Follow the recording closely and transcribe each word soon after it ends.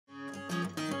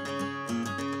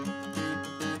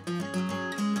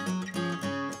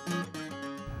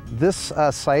This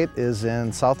site is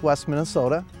in southwest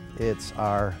Minnesota. It's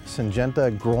our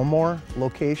Syngenta Growmore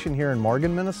location here in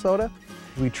Morgan, Minnesota.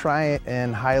 We try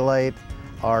and highlight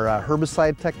our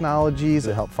herbicide technologies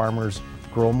to help farmers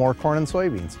grow more corn and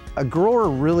soybeans. A grower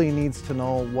really needs to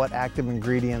know what active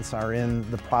ingredients are in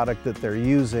the product that they're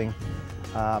using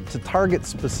to target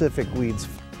specific weeds.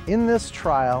 In this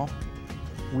trial,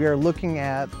 we are looking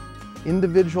at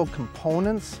individual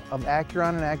components of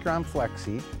Acuron and Acuron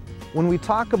Flexi. When we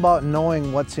talk about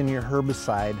knowing what's in your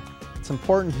herbicide, it's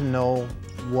important to know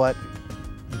what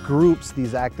groups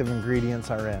these active ingredients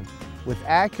are in. With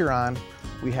Acuron,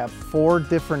 we have 4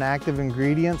 different active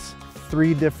ingredients,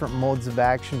 3 different modes of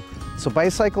action. So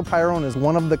Bicyclopyrone is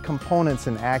one of the components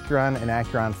in Acuron and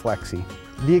Acuron Flexi.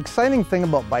 The exciting thing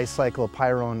about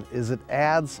Bicyclopyrone is it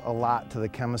adds a lot to the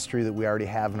chemistry that we already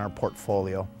have in our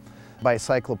portfolio.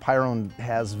 Bicyclopyrone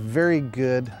has very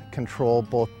good control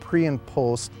both pre and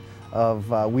post of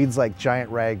weeds like giant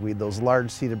ragweed, those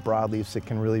large-seeded broadleafs that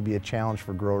can really be a challenge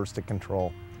for growers to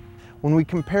control. When we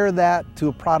compare that to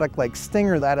a product like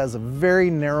Stinger that has a very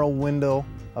narrow window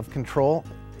of control,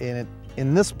 in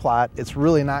this plot, it's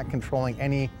really not controlling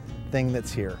anything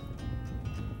that's here.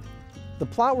 The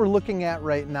plot we're looking at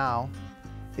right now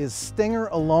is Stinger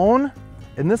alone,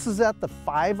 and this is at the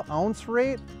 5-ounce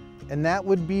rate, and that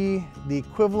would be the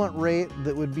equivalent rate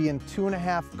that would be in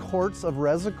 2.5 quarts of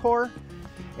Resicor.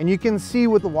 And you can see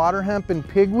with the water hemp and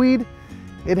pigweed,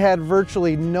 it had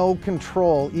virtually no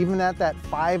control, even at that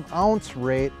 5-ounce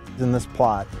rate in this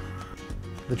plot.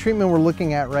 The treatment we're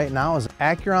looking at right now is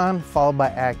Acuron followed by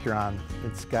Acuron.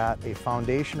 It's got a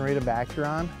foundation rate of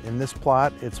Acuron. In this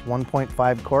plot, it's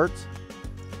 1.5 quarts,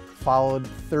 followed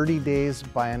 30 days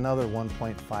by another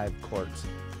 1.5 quarts.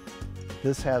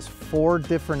 This has 4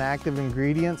 different active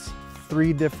ingredients,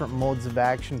 3 different modes of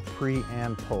action, pre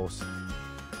and post.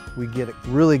 We get a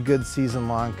really good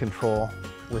season-long control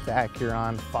with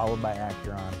Acuron followed by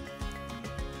Acuron.